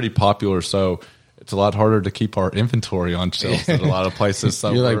becoming pretty popular. So, it's a lot harder to keep our inventory on shelves at a lot of places.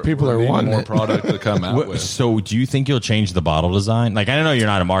 So you're like, people are wanting more product to come out with. So do you think you'll change the bottle design? Like, I know you're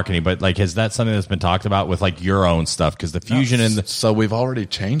not in marketing, but like, is that something that's been talked about with like your own stuff? Because the fusion So we've already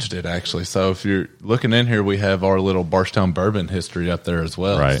changed it, actually. So if you're looking in here, we have our little Bardstown bourbon history up there as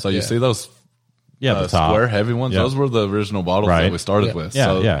well. Right. So you see those the top square heavy ones? Yep. Those were the original bottles that we started with.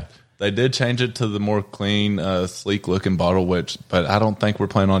 Yeah, They did change it to the more clean, sleek-looking bottle, but I don't think we're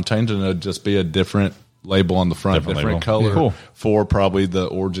planning on changing it. It'd just be a different label on the front, different color for probably the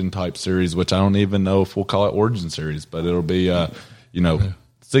Origin type series, which I don't even know if we'll call it Origin series, but it'll be,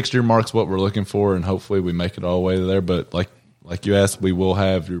 6-year mark's what we're looking for, and hopefully we make it all the way there. But like you asked, we will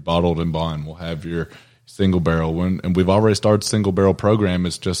have your bottled and bond. We'll have your single barrel, and we've already started single barrel program.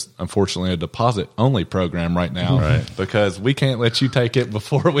 It's just unfortunately a deposit only program right now, because we can't let you take it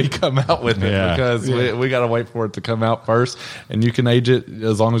before we come out with it, because we got to wait for it to come out first. And you can age it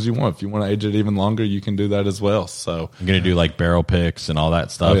as long as you want. If you want to age it even longer, you can do that as well. So I'm going to do like barrel picks and all that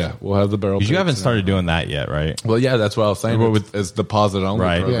stuff. Oh yeah, we'll have the barrel picks. You haven't started doing that yet, right? Well, yeah, that's what I was saying. It's deposit only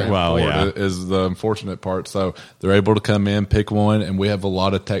program. Well, is the unfortunate part. So they're able to come in, pick one, and we have a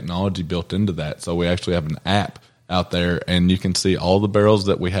lot of technology built into that. So we actually have an app out there, and you can see all the barrels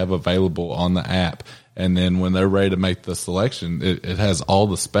that we have available on the app. And then when they're ready to make the selection, it has all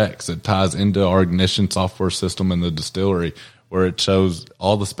the specs. It ties into our ignition software system in the distillery, where it shows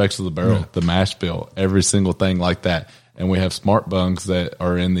all the specs of the barrel, the mash bill, every single thing like that. And we have smart bungs that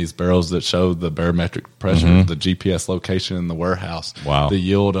are in these barrels that show the barometric pressure, the GPS location in the warehouse, the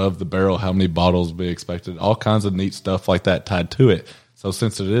yield of the barrel, how many bottles we expected, all kinds of neat stuff like that tied to it. So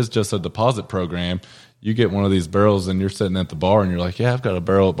since it is just a deposit program, you get one of these barrels and you're sitting at the bar and you're like, yeah, I've got a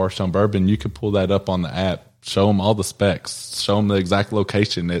barrel at Bardstown Bourbon. You can pull that up on the app, show them all the specs, show them the exact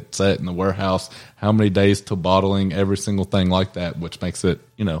location it's at in the warehouse, how many days to bottling, every single thing like that, which makes it,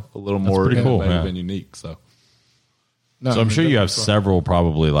 a little more innovative and unique. So I'm sure you have several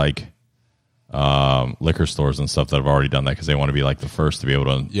probably like liquor stores and stuff that have already done that because they want to be like the first to be able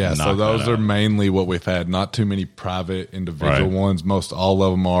to so those are mainly what we've had, not too many private individual ones. Most all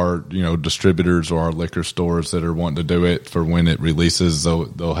of them are distributors or our liquor stores that are wanting to do it for when it releases, so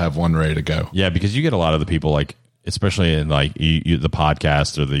they'll have one ready to go. Because you get a lot of the people, like especially in like the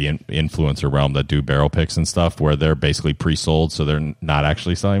podcast or the influencer realm, that do barrel picks and stuff where they're basically pre-sold, so they're not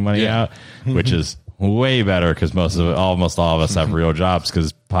actually selling money out, which is way better because almost all of us have real jobs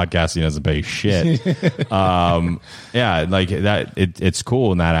because podcasting doesn't pay shit. Like that, it's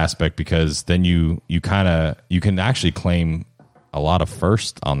cool in that aspect because then you can actually claim a lot of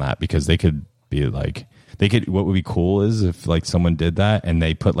first on that because they could be like, They could. What would be cool is if like someone did that and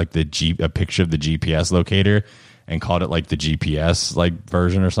they put like a picture of the GPS locator and called it like the GPS like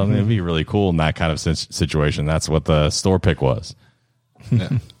version or something. It'd be really cool in that kind of situation. That's what the store pick was.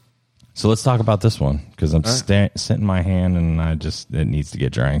 Yeah. So let's talk about this one because I'm sitting my hand and it needs to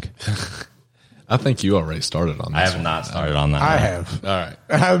get drank. I think you already started on this. I have not started on that. I have. All right.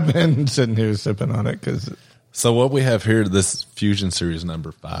 I've been sitting here sipping on it because. So what we have here, this Fusion Series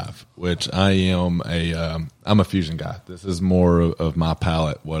number 5, which I'm a Fusion guy. This is more of my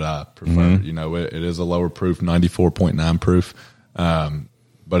palate, what I prefer. You know, it is a lower proof, 94.9 proof,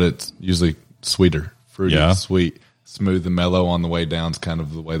 but it's usually sweeter, fruity, sweet, smooth and mellow on the way down is kind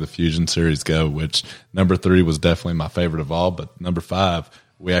of the way the Fusion Series go, which number 3 was definitely my favorite of all, but number 5,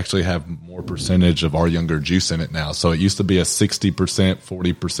 we actually have more percentage of our younger juice in it now. So it used to be a 60%,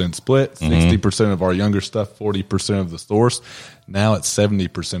 40% split, 60% of our younger stuff, 40% of the source. Now it's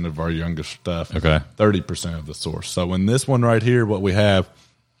 70% of our younger stuff, 30% of the source. So in this one right here, what we have,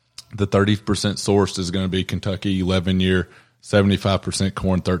 the 30% sourced is going to be Kentucky 11-year, 75%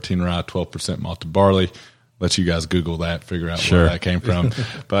 corn, 13 rye, 12% malted barley. Let you guys Google that, figure out where that came from.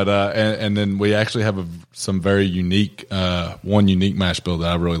 But and then we actually have some very unique one unique mash bill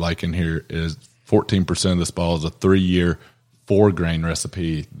that I really like in here is 14% of this bottle is a 3-year 4-grain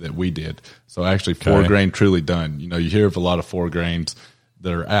recipe that we did. So actually 4-grain truly done. You know, you hear of a lot of 4 grains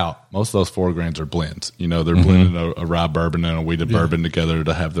that are out. Most of those 4 grains are blends. You know, they're blending a rye bourbon and a wheated bourbon together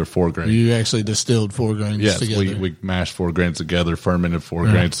to have their 4 grains. You actually distilled 4 grains together. Yes, we mashed 4 grains together, fermented 4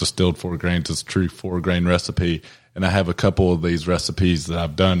 grains, distilled 4 grains. It's a true 4-grain recipe. And I have a couple of these recipes that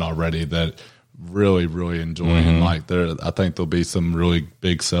I've done already that really, really enjoy and like. I think there'll be some really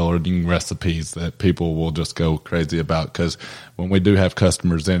big selling recipes that people will just go crazy about because when we do have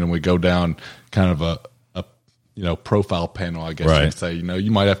customers in and we go down kind of a profile panel, I guess you could say,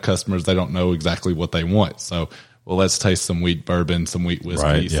 you might have customers, they don't know exactly what they want. So, well, let's taste some wheat bourbon, some wheat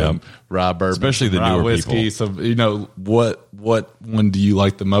whiskey, some rye bourbon, especially the newer whiskey. people. So, what one do you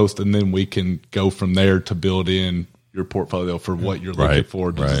like the most? And then we can go from there to build in your portfolio for what you're looking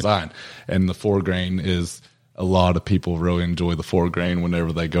for to design. And the 4-grain is a lot of people really enjoy the 4-grain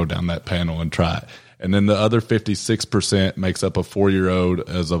whenever they go down that panel and try it. And then the other 56% makes up a 4-year-old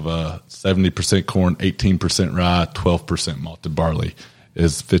as of a 70% corn, 18% rye, 12% malted barley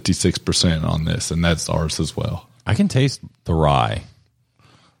is 56% on this. And that's ours as well. I can taste the rye.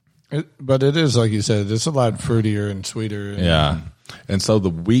 But it is, like you said, it's a lot fruitier and sweeter. And so the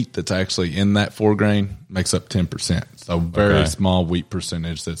wheat that's actually in that 4-grain makes up 10%. So very small wheat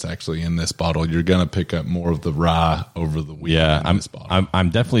percentage that's actually in this bottle. You're going to pick up more of the rye over the wheat in this bottle. I'm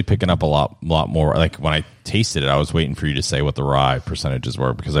definitely picking up a lot more. Like when I tasted it, I was waiting for you to say what the rye percentages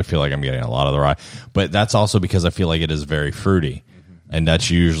were because I feel like I'm getting a lot of the rye. But that's also because I feel like it is very fruity. And that's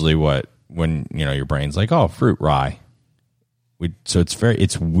usually when your brain's like, oh, fruit, rye. So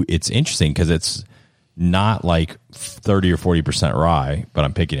it's interesting because it's not like 30 or 40% rye, but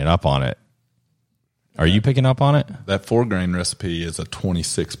I'm picking it up on it. Are you picking up on it? That 4-grain recipe is a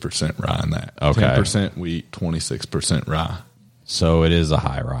 26% rye in that. Okay. 10% wheat, 26% rye. So it is a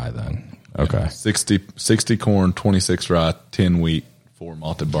high rye then. Okay. Yeah. 60 corn, 26 rye, 10 wheat, 4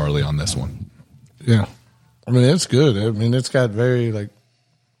 malted barley on this one. Yeah. I mean, it's good. I mean, it's got very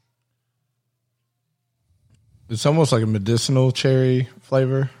it's almost like a medicinal cherry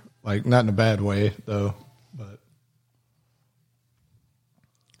flavor. Like, not in a bad way, though. But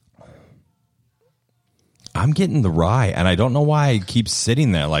I'm getting the rye, and I don't know why it keeps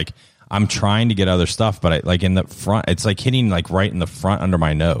sitting there. Like, I'm trying to get other stuff, but in the front, it's like hitting like right in the front under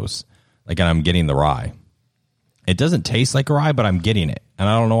my nose. Like, and I'm getting the rye. It doesn't taste like a rye, but I'm getting it, and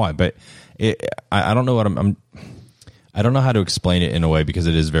I don't know why. But I don't know what I don't know how to explain it in a way because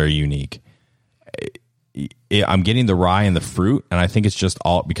it is very unique. I'm getting the rye and the fruit, and I think it's just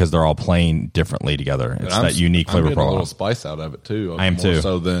all because they're all playing differently together. It's that unique flavor profile. A little spice out of it too. I am more too.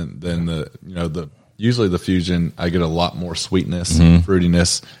 So than the usually the Fusion, I get a lot more sweetness,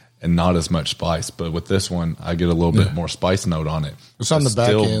 fruitiness, and not as much spice. But with this one, I get a little bit more spice note on it. It's on the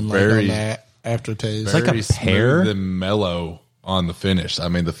back end, very, on that aftertaste. It's like a pear and mellow on the finish. I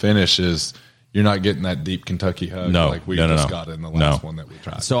mean, the finish is. You're not getting that deep Kentucky hug like we just got in the last one that we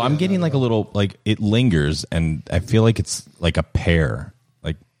tried. So I'm getting like a little, like it lingers, and I feel like it's like a pear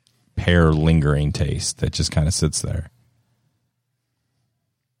lingering taste that just kind of sits there.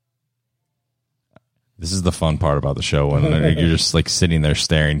 This is the fun part about the show when you're just like sitting there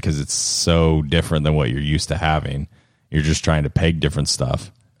staring because it's so different than what you're used to having. You're just trying to peg different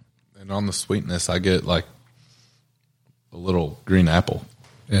stuff. And on the sweetness, I get like a little green apple.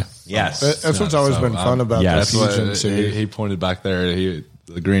 Yeah. Yes. That's what's always been fun about yes. the Fusion series. He pointed back there.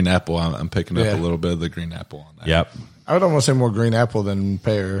 the green apple. I'm picking up a little bit of the green apple on that. Yep. I would almost say more green apple than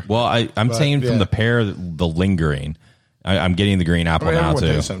pear. Well, I'm saying from the pear, the lingering. I'm getting the green apple now too.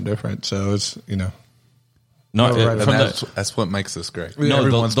 Tastes something different, so it's No, that's what makes this great. No,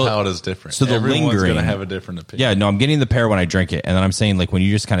 everyone's palate is different. So the everyone's lingering, going to have a different opinion. Yeah, no, I'm getting the pear when I drink it, and then I'm saying like when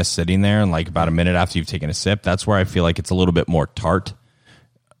you're just kind of sitting there and like about a minute after you've taken a sip, that's where I feel like it's a little bit more tart,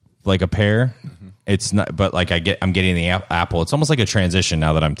 like a pear. Mm-hmm. It's not, but like I'm getting the apple. It's almost like a transition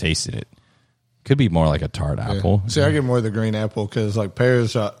now that I'm tasting it. Could be more like a tart apple. See, I get more of the green apple because like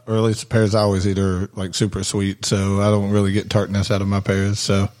pears, or at least pears I always eat are like super sweet, so I don't really get tartness out of my pears.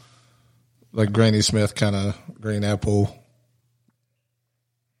 So like Granny Smith kind of green apple.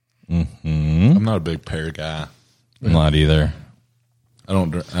 Mm-hmm. I'm not a big pear guy. I'm not either. I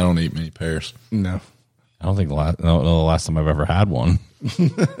don't eat many pears. I No. don't think the last time I've ever had one.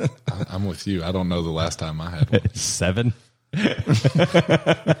 I'm with you. I don't know the last time I had one. 7?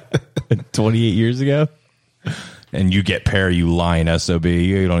 28 years ago? And you get pear, you lying SOB.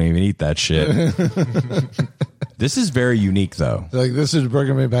 You don't even eat that shit. This is very unique, though. Like, this is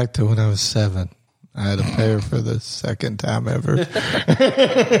bringing me back to when I was 7. I had a pear for the second time ever.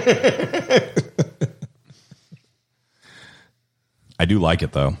 I do like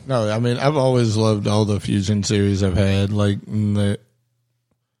it, though. No, I mean, I've always loved all the fusion series I've had. Like, the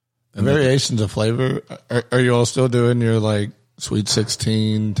variations of flavor. Are you all still doing your, like, Sweet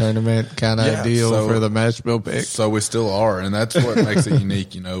 16 tournament kind of deal for the mash bill pick? So we still are, and that's what makes it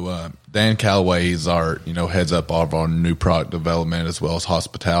unique. Dan Calloway is our, heads up all of our new product development as well as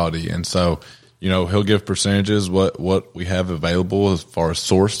hospitality. And so, he'll give percentages, what we have available as far as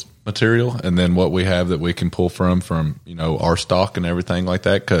source material, and then what we have that we can pull from, our stock and everything like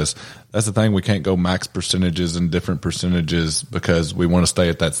that. Cause that's the thing. We can't go max percentages and different percentages because we want to stay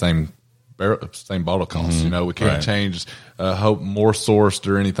at that same bottle cost. Mm-hmm. We can't change, hope more sourced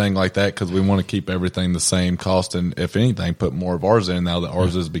or anything like that because we want to keep everything the same cost. And if anything, put more of ours in now that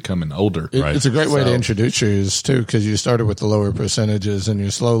ours is becoming older. It's a great way to introduce yours too, because you started with the lower percentages and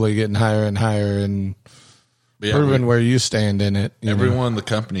you're slowly getting higher and higher and proving where you stand in it. Everyone in the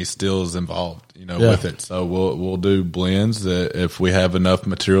company still is involved, with it. So we'll do blends if we have enough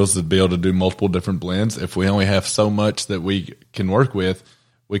materials to be able to do multiple different blends. If we only have so much that we can work with,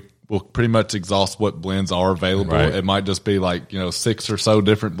 we'll pretty much exhaust what blends are available. Right. It might just be like, 6 or so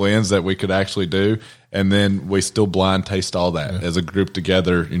different blends that we could actually do. And then we still blind taste all that as a group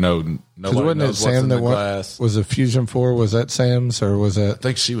together. Nobody knows what's in the glass. Was it Fusion 4? Was that Sam's or was that? I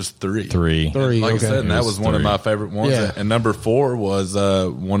think she was 3. 3. Like I said, and that was one of my favorite ones. Yeah. And number 4 was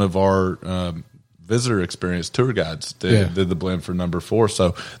one of our visitor experience tour guides did the blend for number 4.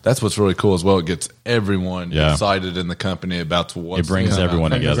 So that's what's really cool as well. It gets everyone excited in the company about what's it brings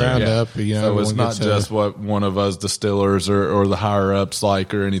everyone together. Up, so it's not just what one of us distillers or the higher ups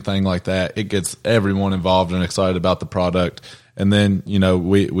like or anything like that. It gets everyone involved and excited about the product. And then,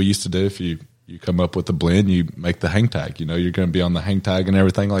 we used to do, if you come up with a blend, you make the hang tag. You're going to be on the hang tag and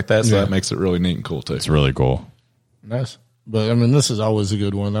everything like that. So that makes it really neat and cool too. It's really cool. Nice. But I mean, this is always a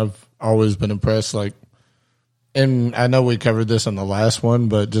good one. I've always been impressed. Like, and I know we covered this on the last one,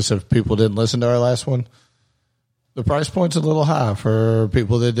 but just if people didn't listen to our last one, the price point's a little high for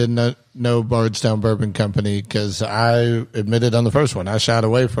people that didn't know Bardstown Bourbon Company. Because I admitted on the first one, I shied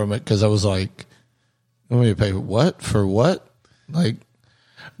away from it because I was like, "Let me pay what for what?" Like,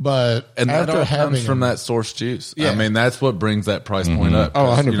 but and that after all having comes from that source juice. Yeah. I mean, that's what brings that price point up. Oh,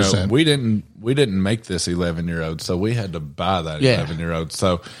 100%. We didn't make this 11-year-old, so we had to buy that 11-year-old.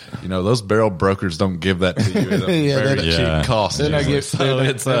 So, those barrel brokers don't give that to you at a very cheap cost. They're not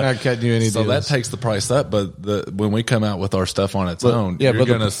cutting you any So deals. that takes the price up. But when we come out with our stuff on its own, you're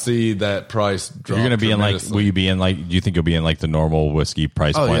going to see that price drop. You're going to be in will you be in do you think you'll be in the normal whiskey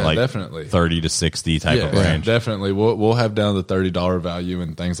price point, like definitely 30 to 60 type of range? Definitely. We'll have down the $30 value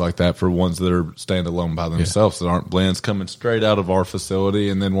and things like that for ones that are standalone by themselves that aren't blends coming straight out of our facility.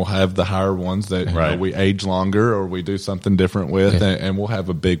 And then we'll have the higher ones that we age longer or we do something different with, and we'll have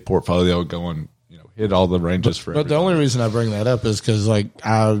a big portfolio going, hit all the ranges for everybody. But the only reason I bring that up is because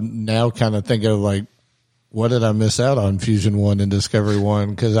I now kind of think of what did I miss out on Fusion 1 and Discovery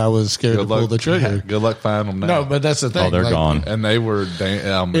 1 because I was scared to pull the trigger. Good luck finding them now. No, but that's the thing. Oh, they're gone. And they were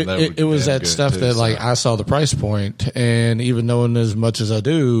it was that stuff that I saw the price point, and even knowing as much as I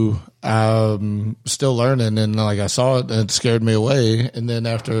do, I'm still learning, and I saw it and it scared me away. And then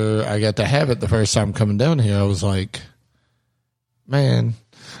after I got to have it the first time coming down here, I was like, man,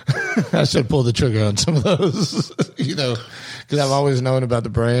 I should pull the trigger on some of those, because I've always known about the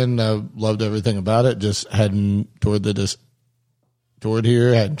brand. I loved everything about it. Just hadn't toured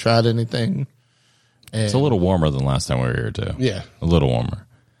here, hadn't tried anything. It's a little warmer than last time we were here too. Yeah. A little warmer,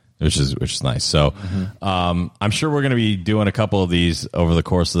 which is nice. So I'm sure we're going to be doing a couple of these over the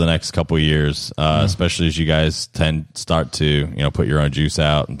course of the next couple of years, especially as you guys start to put your own juice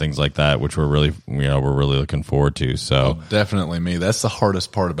out and things like that, which we're really looking forward to. So definitely me. That's the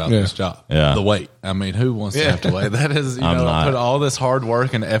hardest part about this job. Yeah. The wait. I mean, who wants to have to wait? That is, I put all this hard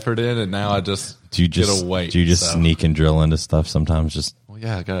work and effort in, and now I just get a wait. Do you just sneak and drill into stuff sometimes?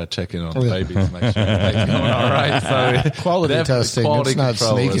 Yeah, I gotta check in on the babies, make sure everything's going all right. So quality testing. It's not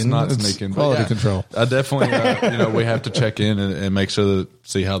sneaking. It's not sneaking. Quality control. I definitely, we have to check in and make sure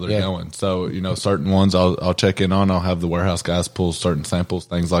see how they're going. So, certain ones I'll check in on. I'll have the warehouse guys pull certain samples,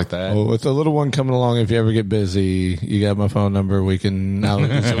 things like that. Well, with the little one coming along, if you ever get busy, you got my phone number. We can now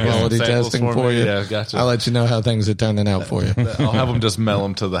do some quality testing for you. Yeah, gotcha. I'll let you know how things are turning out for you. I'll have them just mail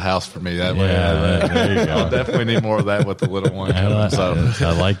them to the house for me. That way, there you go. I'll definitely need more of that with the little one.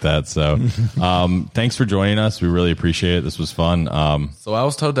 I like that. So, thanks for joining us. We really appreciate it. This was fun. So I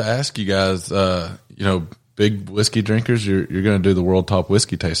was told to ask you guys, big whiskey drinkers, you're going to do the World Top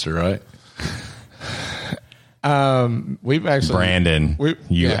Whiskey Taster, right? We've actually Brandon,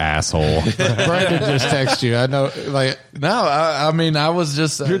 asshole. Brandon just texted you. I know, I mean, I was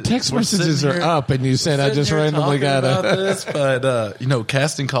just your text messages are up, and you said I just randomly got this, but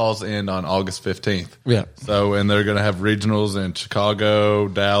casting calls end on August 15th. Yeah. So, and they're going to have regionals in Chicago,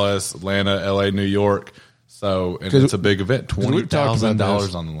 Dallas, Atlanta, LA, New York. So, and it's a big event.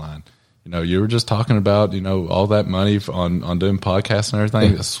 $20,000 on the line. You were just talking about, all that money on doing podcasts and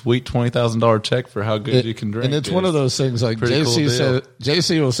everything. A sweet $20,000 check for how good you can drink. And it's one of those things like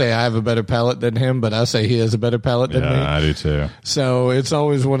JC will say I have a better palate than him, but I say he has a better palate than me. Yeah, I do too. So it's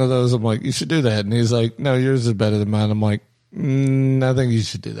always one of those. I'm like, you should do that. And he's like, no, yours is better than mine. I'm like, I think you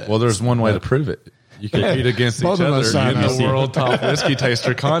should do that. Well, there's one way to prove it. You compete against each other in the World Top Whiskey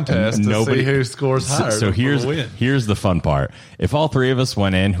Taster contest to see who scores higher. So here's the fun part. If all three of us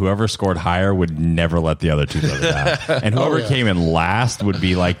went in, whoever scored higher would never let the other two go down. And whoever came in last would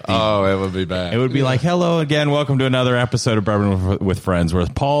be like, it would be bad. It would be like, hello again, welcome to another episode of Bourbon with Friends, where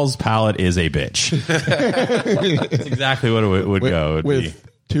Paul's palate is a bitch. That's exactly what it would go. It would be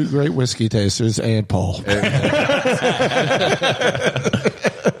two great whiskey tasters and Paul.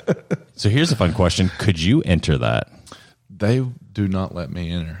 So here's a fun question. Could you enter that? They do not let me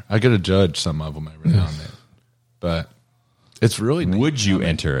enter. I get to judge some of them every now and then. But it's really neat. Would you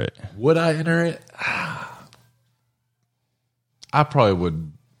enter it? Would I enter it? I probably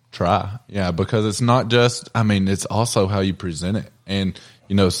would try. Yeah, because it's not just, it's also how you present it. And,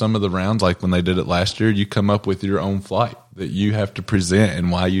 some of the rounds, like when they did it last year, you come up with your own flight that you have to present and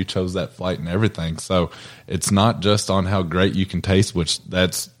why you chose that flight and everything. So it's not just on how great you can taste, which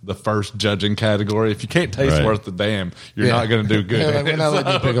that's the first judging category. If you can't taste worth the damn, you're not going to do good. We're not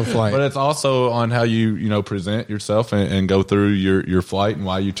letting you pick a flight. But it's also on how you present yourself and go through your flight and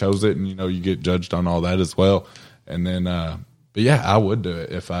why you chose it, and you get judged on all that as well. And then, but yeah, I would do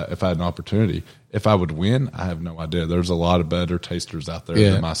it if I had an opportunity. If I would win, I have no idea. There's a lot of better tasters out there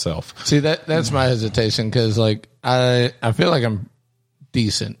than myself. See, that's my hesitation because, I feel like I'm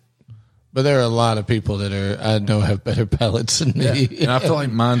decent, but there are a lot of people that I know have better palates than me. And I feel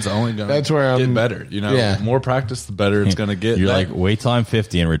like mine's only going to get better. More practice, the better it's going to get. You're like, wait till I'm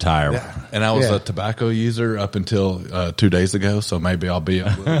 50 and retire. Yeah. And I was a tobacco user up until 2 days ago, so maybe I'll be a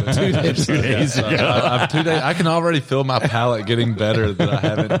little bit. 2 days ago. I've 2 days. I can already feel my palate getting better that I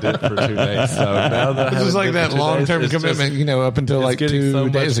haven't dipped for 2 days. So now that this is like that long-term commitment, up until like 2 days so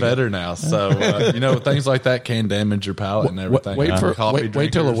much ago. better now. So, things like that can damage your palate and everything.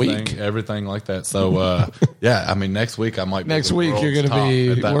 Wait till a week. Everything like that. So, next week I might be next week you're going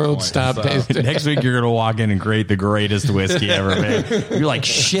to be world's top taster. Next week you're going to walk in and create the greatest whiskey ever made. You're like,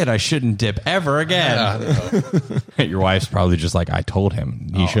 shit, I shouldn't dip ever again. Your wife's probably just like, I told him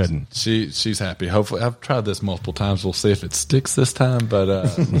he shouldn't. She's happy. Hopefully, I've tried this multiple times. We'll see if it sticks this time.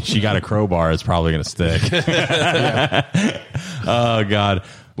 But she got a crowbar. It's probably going to stick. Oh God.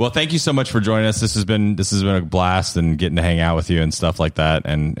 Well, thank you so much for joining us. This has been a blast, and getting to hang out with you and stuff like that,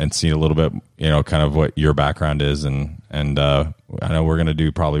 and see a little bit, kind of what your background is, and I know we're going to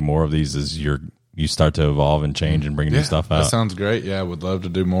do probably more of these as you start to evolve and change and bring new stuff out. That sounds great. Yeah, I would love to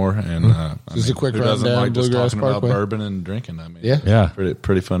do more. And just a quick who doesn't rundown, like just Bluegrass talking about Parkway. bourbon and drinking?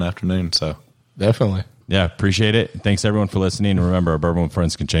 Pretty fun afternoon. So definitely, appreciate it. Thanks everyone for listening, and remember, our Bourbon with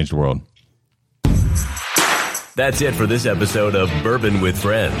Friends can change the world. That's it for this episode of Bourbon with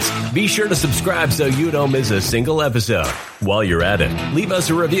Friends. Be sure to subscribe so you don't miss a single episode. While you're at it, leave us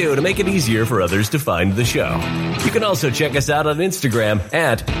a review to make it easier for others to find the show. You can also check us out on Instagram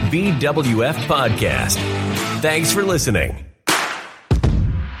at BWF Podcast. Thanks for listening.